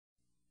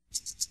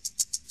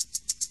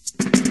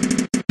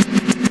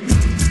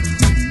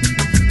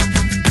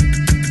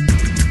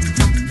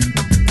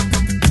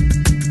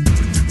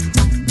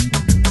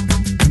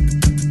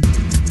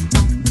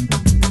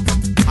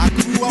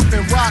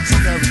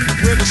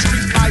Where the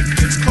street life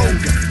gets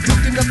colder,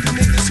 looking up the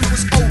niggas who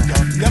was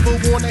older. Never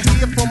wanna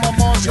hear from my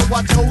mom, yo,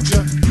 I told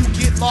ya. You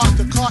get locked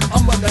the clock,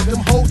 I'ma let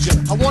them hold ya.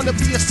 I wanna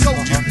be a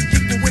soldier,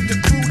 kicking with the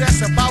crew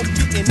that's about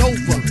getting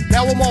over.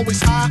 Now I'm always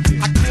high,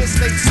 I can't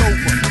stay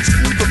sober.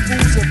 Screw the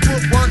fools and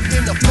put work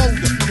in the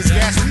folder. Cause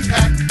gas we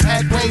pack,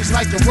 had range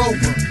like a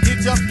rover.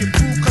 Hit up your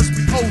crew cause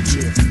we hold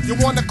ya. You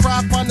wanna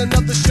cry, find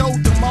another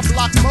shoulder, my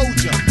block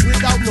moja.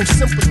 Without no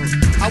sympathy,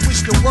 I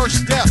wish the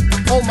worst death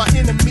on my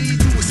enemy.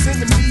 You was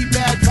sending me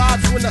bad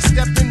vibes when I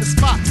stepped in the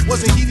spot.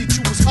 Wasn't heated,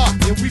 you was hot,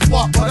 and we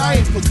fought, but I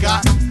ain't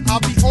forgot. I'll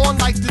be on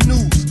like the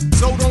news,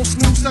 so don't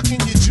snooze, suck in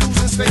your juice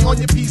and stay on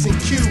your P's and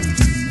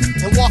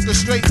Q's. And walk a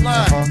straight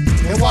line,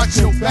 and watch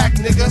your back,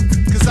 nigga,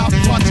 cause I'll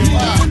be watching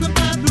live. In the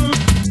bathroom,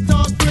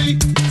 door 3,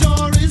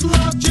 door is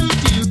locked, you.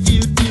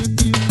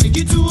 Take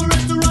you to a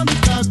restaurant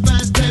with got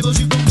fast tables,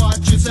 you can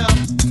watch yourself.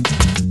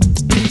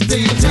 They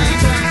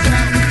take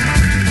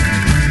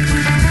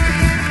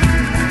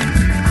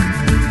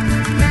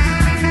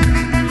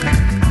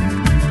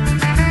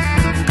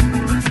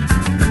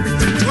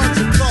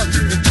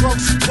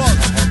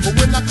but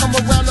when I come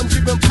around, I'm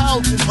giving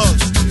pounds and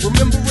hugs.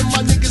 Remembering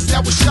my niggas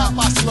that was shot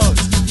by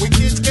slugs. When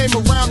kids came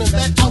around and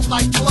let out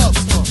like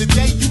clubs.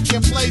 Today you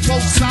can play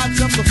both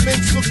sides of the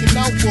fence, looking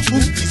out for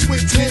hoopies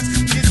with tents.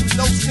 Kids with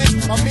no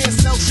sense, my man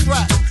sells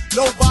straps.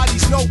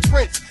 Nobody's no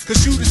prince,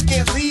 cause shooters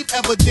can't leave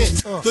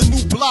evidence. The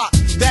new block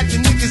that the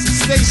niggas is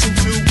stationed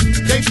to,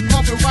 they be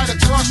pumping right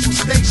across from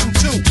station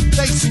 2.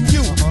 Facing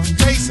you,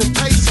 pacing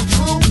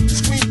through.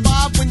 Scream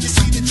 5 when you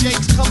see the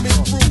Jakes coming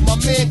through. My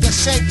man got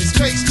shanked, his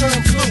face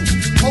turned blue.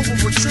 Over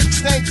a trick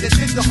snake that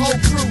did the whole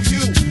crew.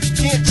 You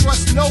can't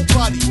trust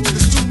nobody,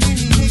 cause too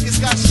many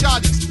niggas got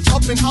shotties.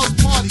 Up in house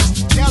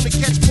parties, down to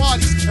catch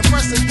parties, and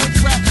pressing good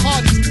rap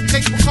parties.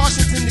 Take